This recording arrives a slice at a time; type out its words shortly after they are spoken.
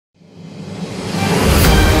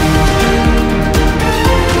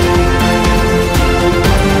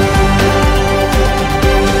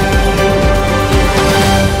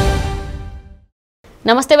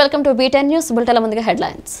నమస్తే, welcome to b10 news. బులెటిన్ల ముందుగా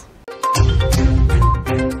headlines.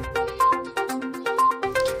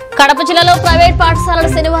 Kadapa జిల్లాలో ప్రైవేట్ పాఠశాలల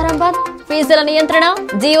శనివారం బంద్. ఫీజుల నియంత్రణ,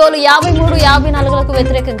 జీవోలు 53, 54లకు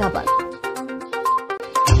వ్యతిరేకంగా బంద్.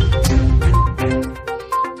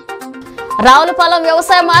 రావులపాలెం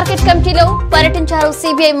వ్యవసాయ మార్కెట్ కమిటీలో పర్యటించారు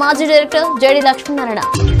సిబిఐ మాజీ డైరెక్టర్ జేడి లక్ష్మీనారాయణ.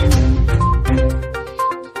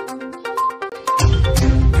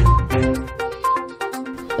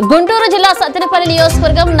 గుంటూరు జిల్లా సత్తెనపల్లి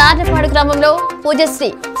నియోజకవర్గం నార్నపాడు గ్రామంలో పూజశ్రీ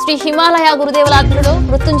శ్రీ హిమాలయ గురుదేవుల ఆధ్వర్యంలో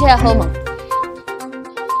మృత్యుంజయ హోమం.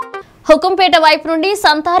 హుకుంపేట వైపు నుండి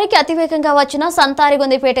సంతారికి అతివేగంగా వచ్చిన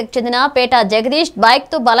సంతారిగొందిపేటకు చెందిన పేట జగదీష్ బైక్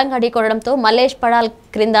తో బలంగా ఢీకొనడంతో మల్లేష్ పడాల్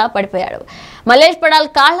క్రింద పడిపోయాడు. మల్లేష్ పడాల్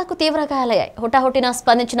కాళ్లకు తీవ్ర గాయాలయ్యాయి. హుటాహుటిన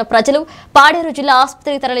స్పందించిన ప్రజలు పాడేరు జిల్లా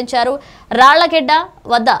ఆసుపత్రికి తరలించారు. రాళ్లగెడ్డ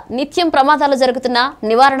వద్ద నిత్యం ప్రమాదాలు జరుగుతున్నా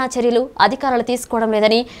నివారణ చర్యలు అధికారులు తీసుకోవడం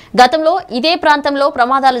లేదని, గతంలో ఇదే ప్రాంతంలో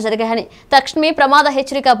ప్రమాదాలు జరిగాయని తక్షణమే ప్రమాద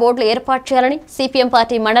హెచ్చరిక బోర్డులు ఏర్పాటు చేయాలని సిపిఎం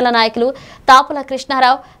పార్టీ మండల నాయకులు తాపుల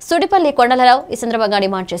కృష్ణారావు, సుడిపల్లి కొండలరావు ఈ సందర్భంగా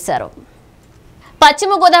డిమాండ్ చేశారు.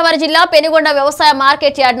 పశ్చిమ గోదావరి జిల్లా పెనుగొండ వ్యవసాయ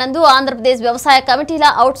మార్కెట్ యార్డ్ నందు ఆంధ్రప్రదేశ్ వ్యవసాయ కమిటీల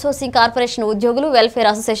అవుట్సోర్సింగ్ కార్పొరేషన్ ఉద్యోగులు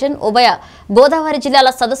వెల్ఫేర్ అసోసియేషన్ ఉభయ గోదావరి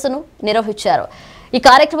జిల్లాల సదస్సును నిర్వహించారు. ఈ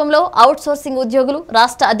కార్యక్రమంలో అవుట్సోర్సింగ్ ఉద్యోగులు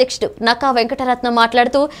రాష్ట్ర అధ్యక్షుడు నక్కా వెంకటరత్నం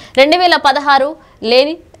మాట్లాడుతూ 2016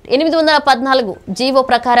 లేని 814 జీవో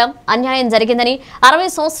ప్రకారం అన్యాయం జరిగిందని, 60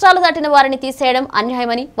 సంవత్సరాలు దాటిన వారిని తీసేయడం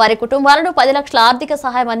అన్యాయమని, వారి కుటుంబాలను 10 లక్షల ఆర్థిక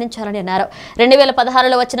సహాయం అందించాలని అన్నారు.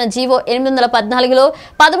 2016లో వచ్చిన జీవో 814లో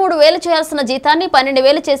 13,000 చేయాల్సిన జీతాన్ని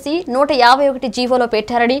 12,000 చేసి 151 జీవోలో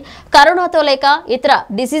పెట్టారని, కరోనాతో లేక ఇతర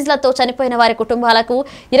డిసీజ్లతో చనిపోయిన వారి కుటుంబాలకు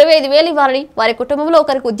 25,000 ఇవ్వాలని, వారి కుటుంబంలో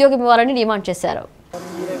ఒకరికి ఉద్యోగం ఇవ్వాలని డిమాండ్ చేశారు.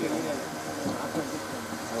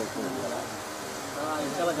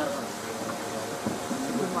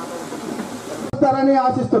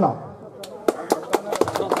 ఆశిస్తున్నాం.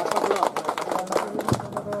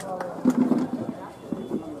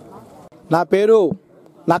 నా పేరు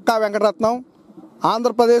నక్కా వెంకటరత్నం.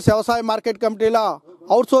 ఆంధ్రప్రదేశ్ వ్యవసాయ మార్కెట్ కమిటీల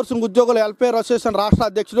అవుట్సోర్సింగ్ ఉద్యోగుల వెల్ఫేర్ అసోసియేషన్ రాష్ట్ర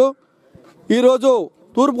అధ్యక్షుడు. ఈరోజు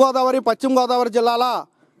తూర్పుగోదావరి, పశ్చిమ గోదావరి జిల్లాల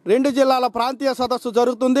 2 జిల్లాల ప్రాంతీయ సదస్సు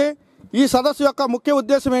జరుగుతుంది. ఈ సదస్సు యొక్క ముఖ్య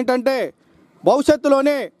ఉద్దేశం ఏంటంటే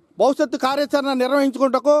భవిష్యత్తు కార్యాచరణ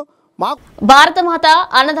నిర్వహించుకుంటకు భారతమాత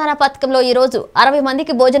అన్నదాన పథకంలో ఈ రోజు 60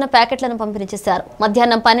 మందికి భోజన ప్యాకెట్లను పంపిణీ చేశారు.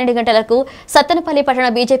 మధ్యాహ్నం 12 గంటలకు సత్తెనపల్లి పట్టణ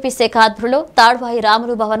బీజేపీ శాఖ ఆధ్వర్యంలో తాడ్వాయి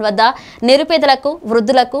రాములు భవన్ వద్ద నిరుపేదలకు,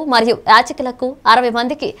 వృద్ధులకు మరియు యాచకులకు 60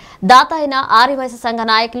 మందికి దాత అయిన ఆర్యవైశ్య సంఘ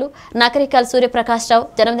నాయకులు నకరికల్ సూర్యప్రకాశ్రావు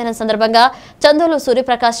జన్మదినం సందర్భంగా చందోలు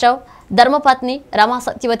సూర్యప్రకాశ్రావు ధర్మపత్ని రమా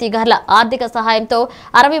సత్యవతి గార్ల ఆర్థిక సహాయంతో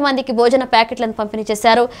 60 మందికి భోజన ప్యాకెట్లను పంపిణీ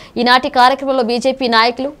చేశారు. ఈనాటి కార్యక్రమంలో బీజేపీ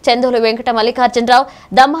నాయకులు చందోలు వెంకట మల్లికార్జునరావు,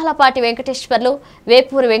 దమ్మాలపాటి వెంకటేశ్వర్లు,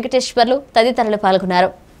 వేపూరి వెంకటేశ్వర్లు తదితరులు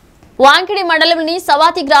పాల్గొన్నారు. వాంకిడి మండలంలోని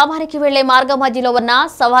సవాతి గ్రామానికి వెళ్లే మార్గం మధ్యలో ఉన్న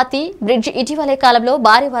సవాతి బ్రిడ్జ్ ఇటీవలే కాలంలో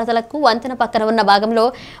భారీ వరదలకు వంతెన పక్కన ఉన్న భాగంలో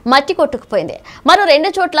మట్టి కొట్టుకుపోయింది. మరో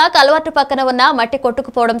 2 చోట్ల కల్వర్టు పక్కన ఉన్న మట్టి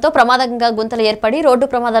కొట్టుకుపోవడంతో ప్రమాదంగా గుంతలు ఏర్పడి రోడ్డు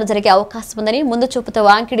ప్రమాదాలు జరిగే అవకాశం ఉందని ముందు చూపుతో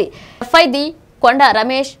వాంకిడి ఎఫ్ఐది కొండ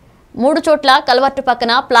రమేష్ 3 చోట్ల కల్వర్టు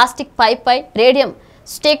పక్కన ప్లాస్టిక్ పైప్ పై రేడియం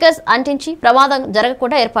స్టిక్కర్స్ అంటించి ప్రమాదం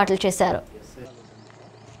జరగకుండా ఏర్పాట్లు చేశారు.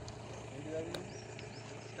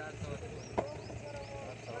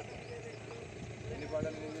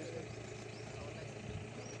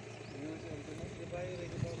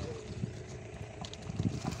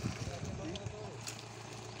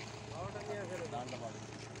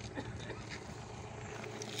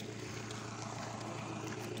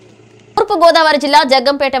 తూర్పు గోదావరి జిల్లా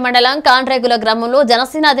జగ్గంపేట మండలం కాండ్రేగుల గ్రామంలో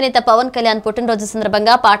జనసేన అధినేత పవన్ కళ్యాణ్ పుట్టినరోజు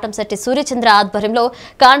సందర్భంగా పాటంశెట్టి సూర్యచంద్ర ఆధ్వర్యంలో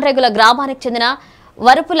కాండ్రేగుల గ్రామానికి చెందిన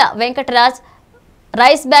వరుపుల వెంకటరాజ్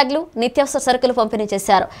రైస్ బ్యాగ్లు, నిత్యావసర సరుకులు పంపిణీ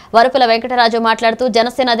చేశారు. వరుపుల వెంకటరాజు మాట్లాడుతూ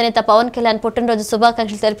జనసేన అధినేత పవన్ కళ్యాణ్ పుట్టినరోజు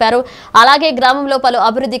శుభాకాంక్షలు తెలిపారు. అలాగే గ్రామంలో పలు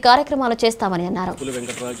అభివృద్ధి కార్యక్రమాలు చేస్తామని అన్నారు.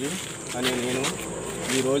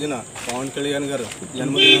 ఈ రోజున పవన్ కళ్యాణ్ గారు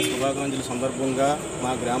జన్మదిన శుభాకాంక్షల సందర్భంగా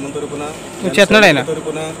మా గ్రామం తరపున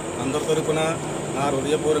అందరి తరపున నా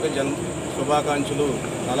హృదయపూర్వక శుభాకాంక్షలు.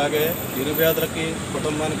 అలాగే నిరుపేదలకి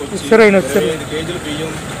కుటుంబానికి వచ్చి 25 కేజీల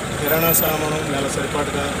బియ్యం, కిరాణా సామాను నెల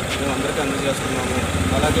సరిపాటుగా మేము అందరికీ అందజేస్తున్నాము.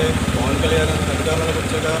 అలాగే పవన్ కళ్యాణ్ అధికారంలోకి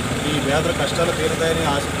వచ్చాక ఈ పేదల కష్టాలు తీరుతాయని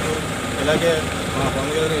ఆశిస్తూ, ఇలాగే మా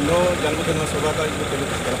పవన్ కళ్యాణ్ ఎన్నో జన్మదిన శుభాకాంక్షలు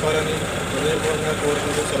తెలపాలని హృదయపూర్వకంగా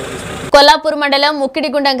కోరుకుంటూ సెలవు. కొల్లాపూర్ మండలం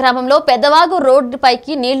ముక్కిడిగుండం గ్రామంలో పెద్దవాగు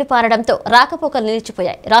రోడ్డుపైకి నీళ్లు పారడంతో రాకపోకలు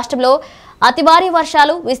నిలిచిపోయాయి. రాష్ట్రంలో అతి భారీ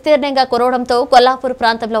వర్షాలు విస్తీర్ణంగా కురవడంతో కొల్లాపూర్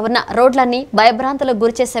ప్రాంతంలో ఉన్న రోడ్లన్నీ భయభ్రాంతులకు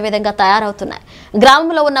గురిచేసే విధంగా తయారవుతున్నాయి.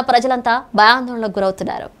 గ్రామంలో ఉన్న ప్రజలంతా భయాందోళనకు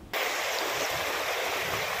గురవుతున్నారు.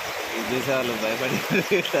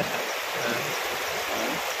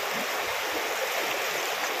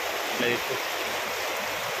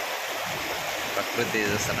 ప్రకృతి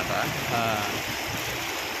చూస్తున్నట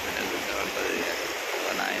పడుతుంది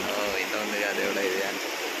నాయన ఇంత ఉంది కదా దేవుడా ఇది అని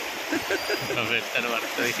పెట్టని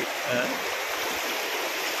పడుతుంది.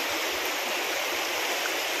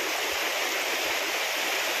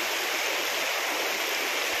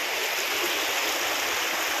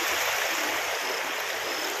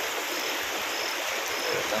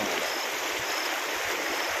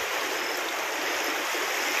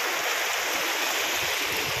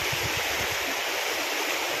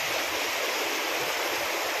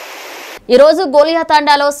 ఈ రోజు గోలియా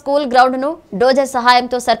తాండాలో స్కూల్ గ్రౌండ్ ను డోజర్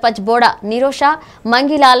సహాయంతో సర్పంచ్ బోడా నిరోషా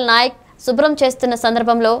మంగిలాల్ నాయక్ శుభ్రం చేస్తున్న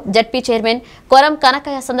సందర్భంలో జడ్పీ చైర్మన్ కొరం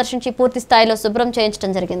కనకయ్య సందర్శించి పూర్తి స్థాయిలో శుభ్రం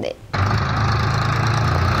చేయించడం జరిగింది.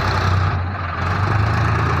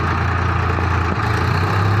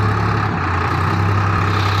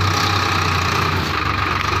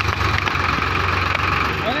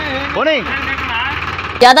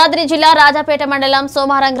 యాదాద్రి జిల్లా రాజాపేట మండలం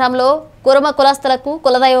సోమారం గ్రామంలో కురుమ కులస్తులకు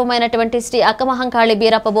కులదైవమైనటువంటి శ్రీ అక్కమహంకాళి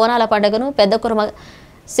బీరప్ప బోనాల పండుగను పెద్ద కురుమ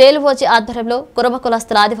సేలువోచి ఆధ్వర్యంలో కురుమ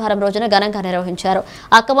కులస్తుల ఆదివారం రోజున ఘనంగా నిర్వహించారు.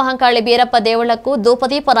 అక్కమహంకాళి బీరప్ప దేవుళ్లకు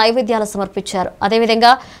ధూపదీప నైవేద్యాలు సమర్పించారు.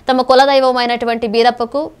 అదేవిధంగా తమ కులదైవమైనటువంటి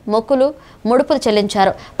బీరప్పకు మొక్కులు ముడుపులు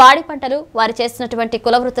చెల్లించారు. పాడి పంటలు వారు చేసినటువంటి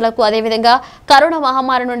కులవృత్తులకు అదేవిధంగా కరోనా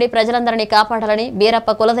మహమ్మారి నుండి ప్రజలందరినీ కాపాడాలని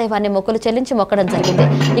బీరప్ప కులదైవాన్ని మొక్కులు చెల్లించి మొక్కడం జరిగింది.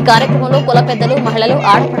 ఈ కార్యక్రమంలో కుల పెద్దలు, మహిళలు,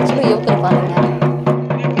 ఆడపడుచులు, యువకులు పాల్గొన్నారు.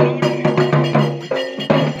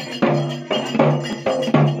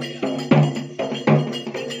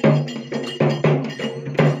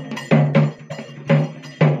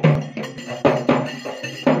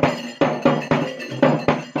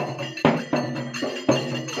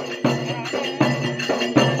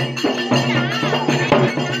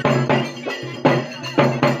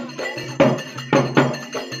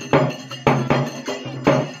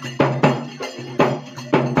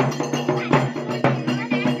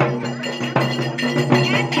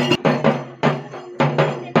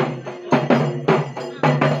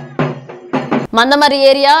 మందమర్రి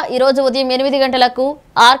ఏరియా ఈ రోజు ఉదయం 8 గంటలకు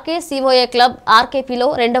ఆర్కే సిఓఏ క్లబ్ ఆర్కేపీలో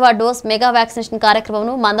 2వ dose mega vaccination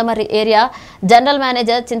కార్యక్రమంను Mandamarri area general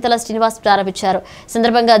manager చింతల శ్రీనివాస్ ప్రారంభించారు.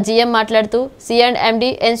 సందర్భంగా జీఎం మాట్లాడుతూ సి&ఎండి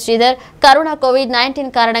ఎన్ శ్రీధర్ కరోనా కోవిడ్-19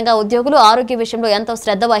 కారణంగా ఉద్యోగులు ఆరోగ్య విషయంలో ఎంతో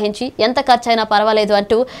శ్రద్ధ వహించి ఎంత ఖర్చైనా పర్వాలేదు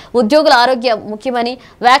అంటూ ఉద్యోగుల ఆరోగ్యం ముఖ్యమని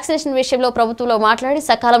వ్యాక్సినేషన్ విషయంలో ప్రభుత్వంలో మాట్లాడి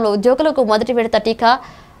సకాలంలో ఉద్యోగులకు మొదటి విడత టీకా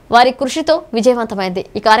వారి కృషితో విజయవంతమైంది.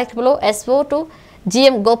 ఈ కార్యక్రమంలో SO2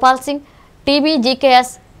 GM Gopal Singh, TB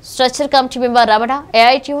GKS structure committee member Ramana,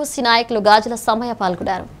 AITUC నాయకులు గాజుల సమయ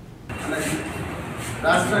పాల్గొన్నారు.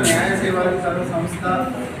 రాష్ట్ర న్యాయ సేవాధికారుల సంస్థ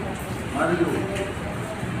మరియు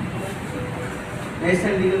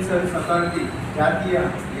నేషనల్ లీగల్ సర్వీస్ అథారిటీ జాతీయ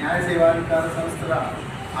న్యాయ సేవాధికార సంస్థల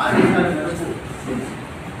ఆదేశాల మేరకు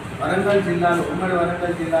వరంగల్ జిల్లాలో ఉమ్మడి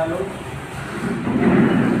వరంగల్ జిల్లాలో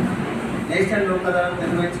నేషనల్ లోక్ అదాలత్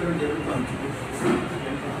నిర్వహించడం జరుగుతుంది.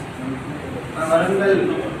 మన వరంగల్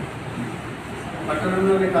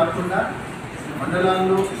పట్టణంలోనే కాకుండా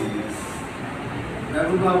మండలాల్లో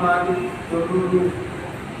మహబూబాబాద్, తొర్రూరు,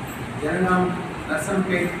 జనగాం,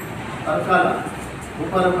 నర్సంపేట్, పరకాల,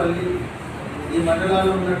 భూపాలపల్లి ఈ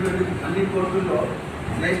మండలాల్లో ఉన్నటువంటి అన్ని కోర్టుల్లో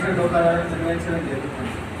నేషనల్ లోక్ అదాలత్ నిర్వహించడం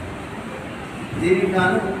జరుగుతుంది. దీనికి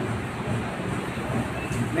గాను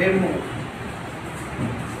మేము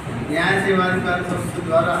న్యాయ సేవాధికార సంస్థ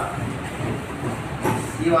ద్వారా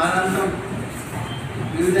ఈ వారాంతం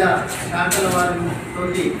వివిధ శాఖల వారితో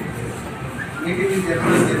మీటింగ్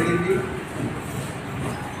జరపడం జరిగింది.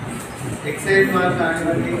 ఎక్సైజ్ వారు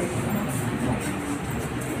కానివ్వండి,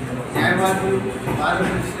 న్యాయవాదులు,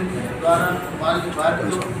 భారతదేశం ద్వారా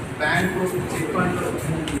వారితో బ్యాంకు, చిట్ ఫండ్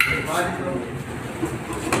వారితో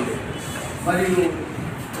మరియు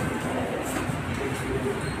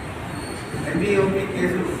ఎంబీఓపీ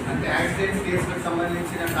కేసులు అంటే యాక్సిడెంట్ కేసులకు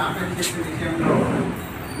సంబంధించిన కాంపెన్సేషన్ విషయంలో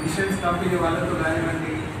ఇన్సూరెన్స్ కంపెనీ వాళ్ళతో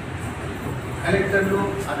కానివ్వండి, కలెక్టర్లు,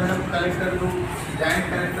 అదనపు కలెక్టర్లు, జాయింట్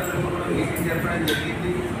కలెక్టర్లతో కూడా మీటింగ్ జరపడం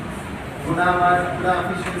జరిగింది. కూడా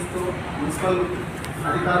ఆఫీషియల్స్తో, మున్సిపల్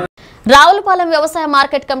అధికారులు. రావులపాలెం వ్యవసాయ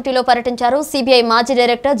మార్కెట్ కమిటీలో పర్యటించారు సిబిఐ మాజీ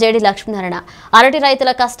డైరెక్టర్ జేడి లక్ష్మీనారాయణ. అరటి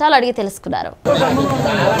రైతుల కష్టాలు అడిగి తెలుసుకున్నారు.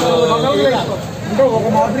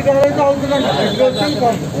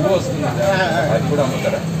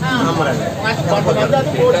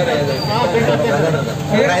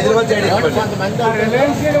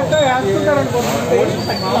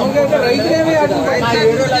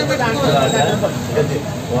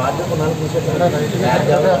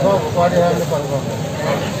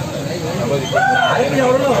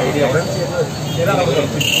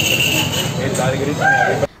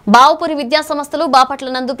 బావుపూరి విద్యా సంస్థలు బాపట్ల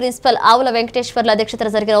నందు ప్రిన్సిపల్ ఆవుల వెంకటేశ్వర్ల అధ్యక్షతన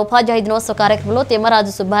జరిగిన ఉపాధ్యాయ దినోత్సవ కార్యక్రమంలో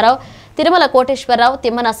తిమ్మరాజు సుబ్బారావు, తిరుమల కోటేశ్వరరావు,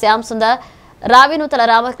 తిమ్మన శ్యామ్ సుందర్, రావినూతల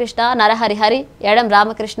రామకృష్ణ, నరహరి హరి, ఎడం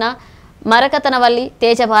రామకృష్ణ, మరకతనవల్లి,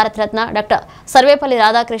 తేజ భారతరత్న, డాక్టర్ సర్వేపల్లి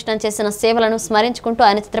రాధాకృష్ణన్ చేసిన సేవలను స్మరించుకుంటూ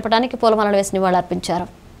ఆయన చిత్రపటానికి పూలమాలలు వేసి నివాళులర్పించారు.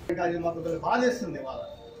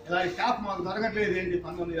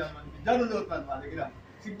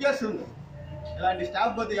 ఇలాంటి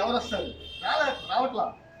స్టాఫ్ బట్టి ఎవరు వస్తారు? రావట్లా.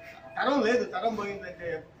 తరం లేదు. తరం పోయిందంటే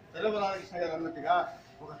రామకృష్ణ గారు అన్నట్టుగా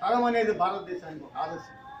ఒక తరం అనేది భారతదేశానికి ఒక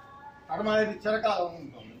ఆదర్శం. తరం అనేది చిరకాలం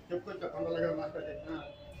ఉంటుంది. చెప్పుకొచ్చే కొండల గారు మాస్టర్ చెప్పిన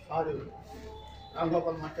సారు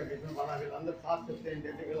రాంగోపాల్ మాస్టర్ చెప్పిన వాళ్ళ వీళ్ళందరూ సార్ చెప్తే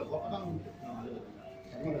ఏంటంటే వీళ్ళ గొప్పతనం చెప్తున్నాం.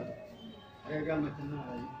 అదేగా మా చిన్న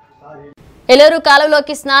సారీ ఏలూరు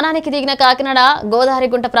కాలువలోకి స్నానానికి దిగిన కాకినాడ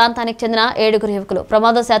గోదావరిగుంట ప్రాంతానికి చెందిన 7 యువకులు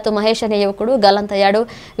ప్రమాదశాత్తు మహేష్ అనే యువకుడు గల్లంతయ్యాడు.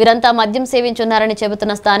 వీరంతా మద్యం సేవించున్నారని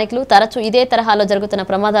చెబుతున్న స్థానికులు తరచూ ఇదే తరహాలో జరుగుతున్న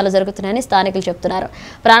ప్రమాదాలు జరుగుతున్నాయని స్థానికులు చెబుతున్నారు.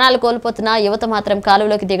 ప్రాణాలు కోల్పోతున్న యువత మాత్రం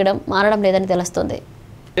కాలువలోకి దిగడం మానడం లేదని తెలుస్తోంది.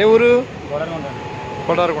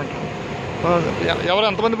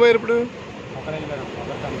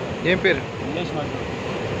 ఏం పేరు?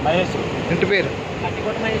 మహేష్. ఇంటి పేరు?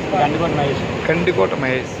 కండికోట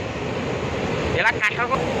మహేష్.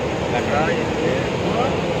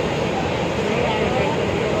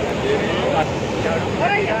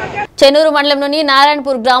 చెన్నూరు మండలంలోని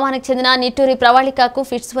నారాయణపూర్ గ్రామానికి చెందిన నిట్టూరి ప్రవళికకు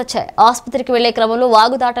ఫిట్స్ వచ్చాయి. ఆసుపత్రికి వెళ్లే క్రమంలో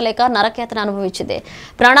వాగు దాటలేక నరకేతన అనుభవించింది.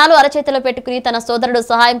 ప్రాణాలు అరచేతిలో పెట్టుకుని తన సోదరుడు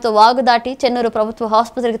సహాయంతో వాగు దాటి చెన్నూరు ప్రభుత్వ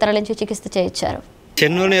ఆసుపత్రికి తరలించి చికిత్స చేయించారు.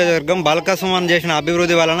 చెన్నూరు నియోజకవర్గం బాలకాసుమన్ చేసిన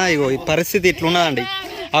అభివృద్ధి వలన ఈ పరిస్థితి ఇట్లున్నదండి.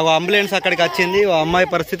 ఆ అంబులెన్స్ అక్కడికి వచ్చింది. అమ్మాయి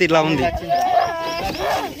పరిస్థితి ఇట్లా ఉంది.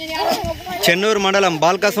 చెన్నూరు మండలం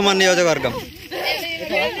బాలకాసుమన్ నియోజకవర్గం.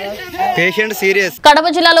 Patient serious. కడప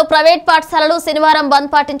జిల్లాలో ప్రైవేట్ పాఠశాలలు శనివారం బంద్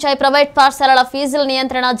పాటించాయి. ప్రైవేట్ పాఠశాలల ఫీజుల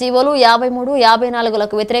నియంత్రణ జీవోలు 53,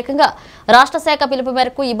 54లకు వ్యతిరేకంగా రాష్ట్ర శాఖ పిలుపు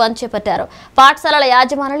మేరకు ఈ బంద్ చేపట్టారు. పాఠశాలల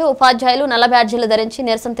యాజమానులు, ఉపాధ్యాయులు నల్ల బ్యాడ్జీలు ధరించి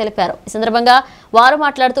నిరసన తెలిపారు. ఈ సందర్భంగా వారు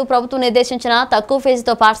మాట్లాడుతూ ప్రభుత్వం నిర్దేశించిన తక్కువ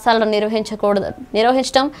ఫీజుతో పాఠశాలను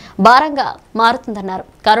నిర్వహించడం భారంగా మారుతుందన్నారు.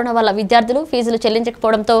 కరోనా వల్ల విద్యార్థులు ఫీజులు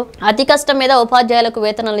చెల్లించకపోవడంతో అతి కష్టం మీద ఉపాధ్యాయులకు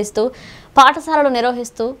వేతనాలు ఇస్తూ పాఠశాలలు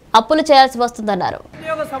నిర్వహిస్తూ అప్పులు చేయాల్సి వస్తుందన్నారు.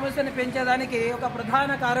 ఉద్యోగ సమస్యను పెంచేదానికి ఒక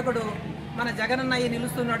ప్రధాన కారకుడు మన జగనన్నయ్య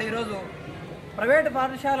నిలుస్తున్నాడు. ఈరోజు ప్రైవేటు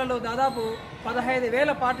పాఠశాలలు దాదాపు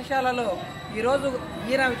 15,000 పాఠశాలలో ఈరోజు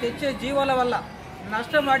ఈయన తెచ్చే జీవోల వల్ల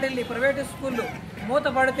నష్టం వాటిల్ని ప్రైవేటు స్కూళ్ళు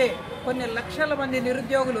మూతపడితే కొన్ని లక్షల మంది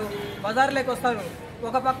నిరుద్యోగులు బజార్లోకి వస్తారు.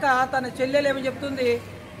 ఒక పక్క తన చెల్లెలేమని చెప్తుంది,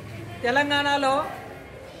 తెలంగాణలో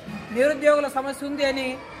నిరుద్యోగుల సమస్య ఉంది అని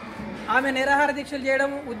ఆమె నిరాహార దీక్షలు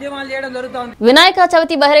చేయడం, ఉద్యమాలు చేయడం జరుగుతోంది. వినాయక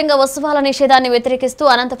చవితి బహిరంగ ఉత్సవాల నిషేధాన్ని వ్యతిరేకిస్తూ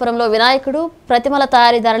అనంతపురంలో వినాయకుడు ప్రతిమల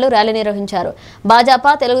తయారీదారులు ర్యాలీ నిర్వహించారు.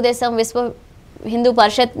 భాజపా, తెలుగుదేశం, విశ్వ హిందూ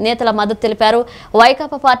పరిషత్ నేతల మద్దతు తెలిపారు.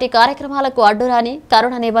 వైకాపా పార్టీ కార్యక్రమాలకు అడ్డురాని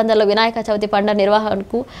కరోనా నిబంధనలు వినాయక చవితి పండుగ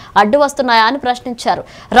నిర్వహణకు అడ్డు వస్తున్నాయా అని ప్రశ్నించారు.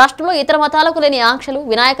 రాష్ట్రంలో ఇతర మతాలకు లేని ఆంక్షలు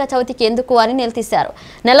వినాయక చవితికి ఎందుకు అని నిలదీశారు.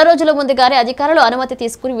 నెల రోజుల ముందుగానే అధికారులు అనుమతి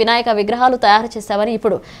తీసుకుని వినాయక విగ్రహాలు తయారు చేశామని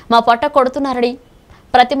ఇప్పుడు మా పొట్ట కొడుతున్నారని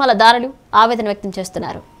ప్రతిమల దారులు ఆవేదన వ్యక్తం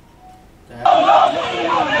చేస్తున్నారు.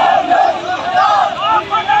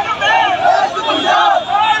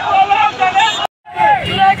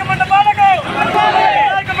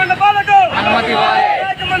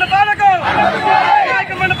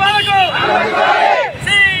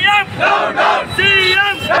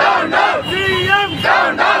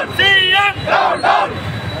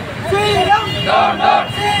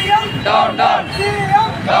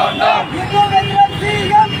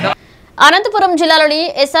 అనంతపురం జిల్లాలోని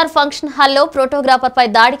ఎస్ఆర్ ఫంక్షన్ హాల్లో ఫోటోగ్రాఫర్ పై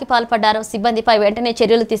దాడికి పాల్పడ్డారు. సిబ్బందిపై వెంటనే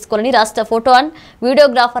చర్యలు తీసుకోవాలని రాష్ట్ర ఫోటో అండ్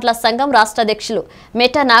వీడియోగ్రాఫర్ల సంఘం రాష్ట్ర అధ్యక్షులు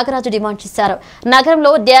మెట్టా నాగరాజు డిమాండ్ చేశారు.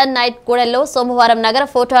 నగరంలో డే అండ్ నైట్ కూడల్లో సోమవారం నగర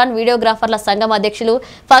ఫోటో అండ్ వీడియోగ్రాఫర్ల సంఘం అధ్యక్షులు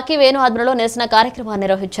ఫకీ వేణు ఆధ్వర్యంలో నిరసన కార్యక్రమాన్ని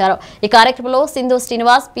నిర్వహించారు. ఈ కార్యక్రమంలో Sindhu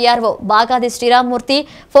Srinivas, PRO బాగాది Sriramamurthy,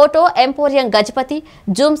 photo emporium Gajapati,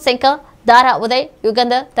 Zoom Shankar, దారా ఉదయ్,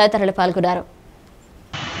 యుగంధర్ తదితరులు పాల్గొన్నారు.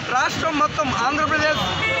 రాష్ట్రం మొత్తం ఆంధ్రప్రదేశ్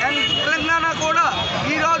అండ్ తెలంగాణ కూడా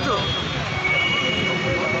ఈరోజు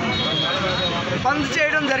బంద్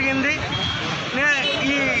చేయడం జరిగింది.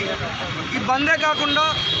 ఈ బందే కాకుండా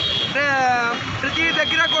ప్రతి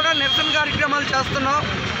దగ్గర కూడా నిరసన కార్యక్రమాలు చేస్తున్నాం.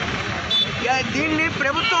 దీన్ని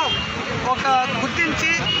ప్రభుత్వం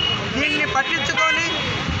గుర్తించి దీన్ని పట్టించుకొని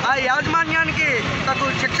ఆ యాజమాన్యానికి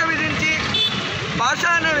తగు శిక్ష విధించి భాష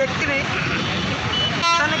అనే వ్యక్తిని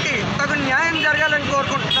తనకి తగు న్యాయం జరగాలని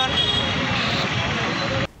కోరుకుంటున్నాను.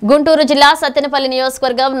 గుంటూరు జిల్లా సత్తెనపల్లి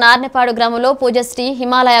నియోజకవర్గం నార్నెపాడు గ్రామంలో పూజశ్రీ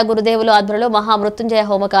హిమాలయ గురుదేవులు ఆధ్వర్యంలో మహామృత్యుంజయ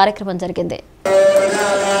హోమ కార్యక్రమం జరిగింది.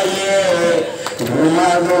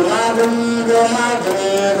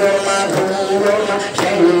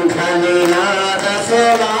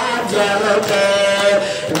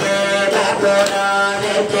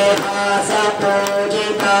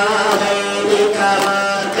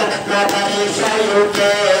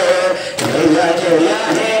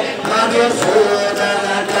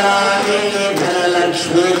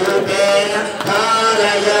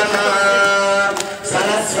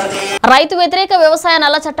 రైతు వ్యతిరేక వ్యవసాయ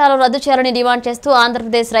నల్ల చట్టాలు రద్దు చేయాలని డిమాండ్ చేస్తూ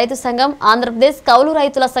ఆంధ్రప్రదేశ్ రైతు సంఘం, ఆంధ్రప్రదేశ్ కౌలు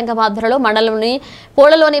రైతుల సంఘం ఆధ్వర్యంలో మండలంలోని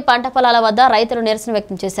పోలలోని పంట పొలాల వద్ద రైతులు నిరసన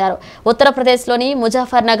వ్యక్తం చేశారు. ఉత్తరప్రదేశ్లోని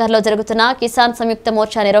ముజాఫర్ నగర్లో జరుగుతున్న కిసాన్ సంయుక్త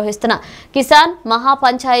మోర్చా నిర్వహిస్తున్న కిసాన్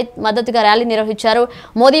మహాపంచాయత్ మద్దతుగా ర్యాలీ నిర్వహించారు.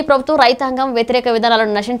 మోదీ ప్రభుత్వం రైతాంగం వ్యతిరేక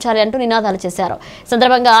విధానాలను నశించాలి అంటూ నినాదాలు చేశారు.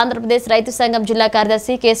 సందర్భంగా ఆంధ్రప్రదేశ్ రైతు సంఘం జిల్లా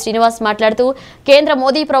కార్యదర్శి కె శ్రీనివాస్ మాట్లాడుతూ కేంద్ర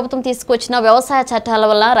మోదీ ప్రభుత్వం తీసుకొచ్చిన వ్యవసాయ చట్టాల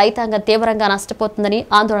వల్ల రైతాంగం తీవ్రంగా నష్టపోతుందని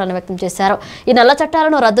ఆందోళన వ్యక్తం చేశారు. ఈ నల్ల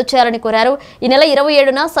చట్టాలను రద్దు చేయాలని కోరారు. ఈ నెల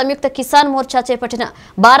 27న సంయుక్త కిసాన్ మోర్చా చేపట్టిన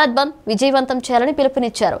భారత్ బంద్ విజయవంతం చేయాలని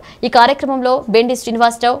పిలుపునిచ్చారు. ఈ కార్యక్రమంలో బెండి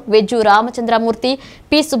Srinivasarao, veg Ramachandramurthy,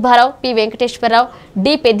 P Subbarao, P Venkateswararao,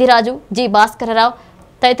 D Peddiraju, G Bhaskara Rao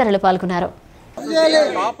తదితరులు పాల్గొన్నారు.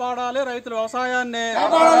 కాపాడాలి రైతుల వ్యవసాయాన్ని,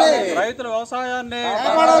 రైతుల వ్యవసాయాన్ని,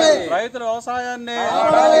 రైతుల వ్యవసాయాన్ని.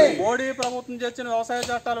 మోడీ ప్రభుత్వం తెచ్చిన వ్యవసాయ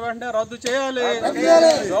చట్టాలు వెంటనే రద్దు చేయాలి.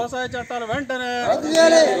 వ్యవసాయ చట్టాలు వెంటనే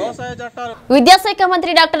వ్యవసాయ చట్టాలు. విద్యాశాఖ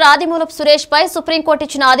మంత్రి డాక్టర్ ఆదిమూలపు సురేష్ పై సుప్రీంకోర్టు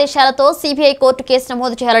ఇచ్చిన ఆదేశాలతో సిబిఐ కోర్టు కేసు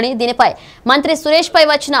నమోదు చేయాలని, దీనిపై మంత్రి సురేష్ పై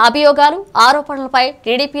వచ్చిన అభియోగాలు, ఆరోపణలపై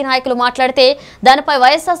టీడీపీ నాయకులు మాట్లాడితే దానిపై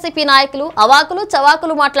వైఎస్ఆర్సీపీ నాయకులు అవాకులు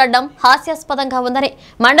చవాకులు మాట్లాడడం హాస్యాస్పదంగా ఉందని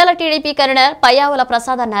మండల టీడీపీ కన్వీనర్ పయ్యావుల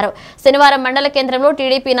ప్రసాద్ అన్నారు. శనివారం మండల కేంద్రంలో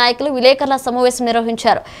టీడీపీ నాయకులు విలేకరుల సమావేశం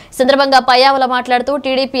నిర్వహించారు. ఈ సందర్భంగా పయ్యావుల మాట్లాడుతూ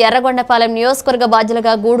టీడీపీ ఎర్రగొండపాలెం నియోజకవర్గ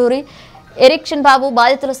బాధ్యులుగా గూడూరి ఎరిక్షన్ బాబు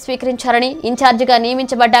బాధ్యతలు స్వీకరించారని, ఇన్ఛార్జిగా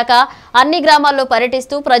నియమించబడ్డాక అన్ని గ్రామాల్లో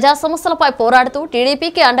పర్యటిస్తూ ప్రజా సమస్యలపై పోరాడుతూ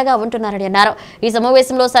టీడీపీకి అండగా ఉంటున్నారని అన్నారు. ఈ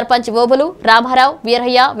సమావేశంలో సర్పంచ్ ఓబులు, రామారావు,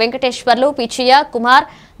 వీరయ్య, వెంకటేశ్వర్లు, పిచ్చయ్య, కుమార్,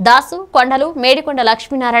 దాసు, కొండలు, మేడికొండ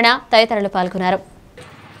లక్ష్మీనారాయణ తదితరులు పాల్గొన్నారు.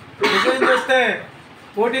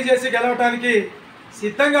 పోటీ చేసి గెలవడానికి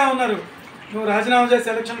సిద్ధంగా ఉన్నారు. నువ్వు రాజీనామా చేసి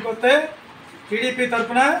ఎలక్షన్కి వస్తే టీడీపీ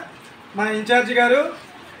తరఫున మా ఇన్ఛార్జి గారు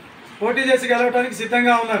పోటీ చేసి గెలవడానికి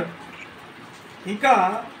సిద్ధంగా ఉన్నారు. ఇంకా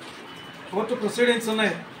కోర్టు ప్రొసీడింగ్స్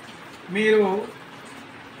ఉన్నాయి. మీరు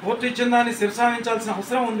కోర్టు ఇచ్చిన దాన్ని శిరసావించాల్సిన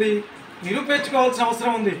అవసరం ఉంది, నిరూపించుకోవాల్సిన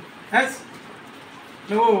అవసరం ఉంది.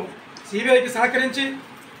 నువ్వు సిబిఐకి సహకరించి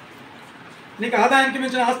నీకు ఆదాయానికి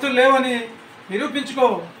మించిన ఆస్తులు లేవని నిరూపించుకో.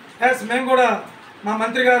 మేము కూడా మా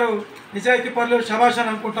మంత్రి గారు నిజాయితీ పనులు శభాష్ అని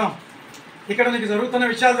అనుకుంటాం. ఇక్కడ నీకు జరుగుతున్న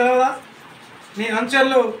విషయాలు తెలియదా? నీ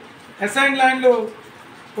అంచెలు అసైన్ ల్యాండ్లు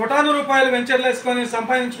కోటాను రూపాయలు వెంచర్లు వేసుకొని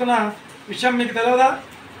సంపాదించుకున్న విషయం మీకు తెలియదా?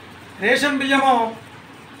 రేషన్ బియ్యము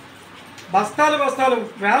బస్తాలు బస్తాలు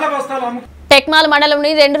వేల బస్తాలు అమ్ము. టెక్మాల్ మండలంలోని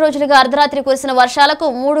 2 రోజులుగా అర్ధరాత్రి కురిసిన వర్షాలకు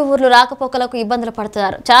 3 ఊర్లు రాకపోకలకు ఇబ్బందులు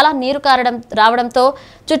పడుతున్నారు. చాలా నీరు రావడంతో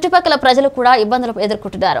చుట్టుపక్కల ప్రజలు కూడా ఇబ్బందులు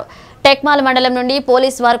ఎదుర్కొంటున్నారు. టెక్మాల్ మండలం నుండి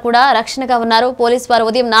పోలీసు వారు కూడా రక్షణగా ఉన్నారు. పోలీసు వారు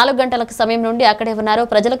ఉదయం 4 గంటల సమయం నుండి అక్కడే ఉన్నారు.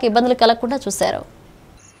 ప్రజలకు ఇబ్బందులు కలగకుండా చూశారు.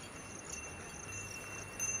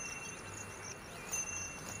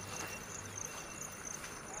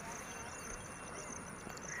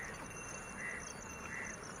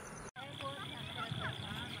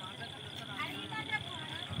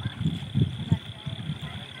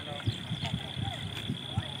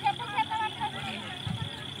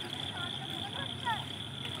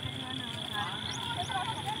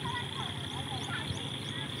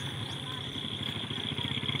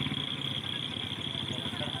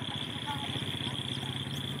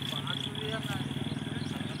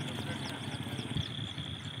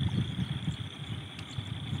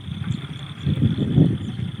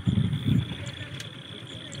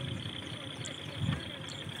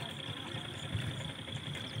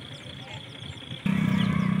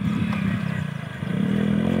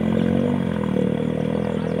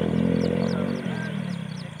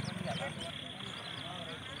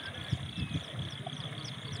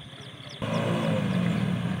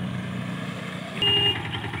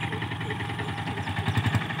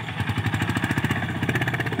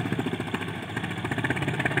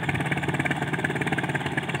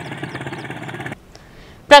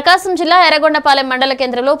 ప్రకాశం జిల్లా ఎర్రగొండపాలెం మండల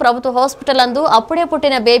కేంద్రంలో ప్రభుత్వ హాస్పిటల్ నందు అప్పుడే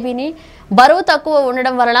పుట్టిన బేబీని బరువు తక్కువ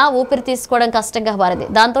ఉండడం వలన ఊపిరి తీసుకోవడం కష్టంగా మారింది.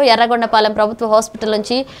 దాంతో ఎర్రగొండపాలెం ప్రభుత్వ హాస్పిటల్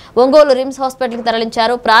నుంచి ఒంగోలు రిమ్స్ హాస్పిటల్కి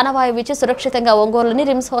తరలించారు. ప్రాణవాయువు ఇచ్చి సురక్షితంగా ఒంగోలుని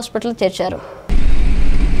రిమ్స్ హాస్పిటల్ చేర్చారు.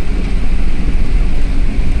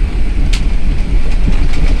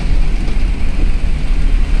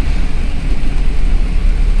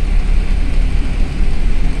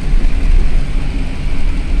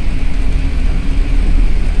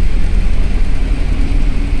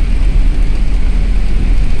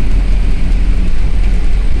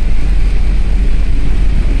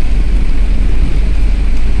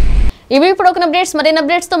 ఇవి ఇప్పుడు ఒక అప్డేట్స్, మరిన్ని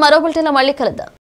అప్డేట్స్ తో మరో బులెటిన్ లో మళ్ళీ కలుద్దాం.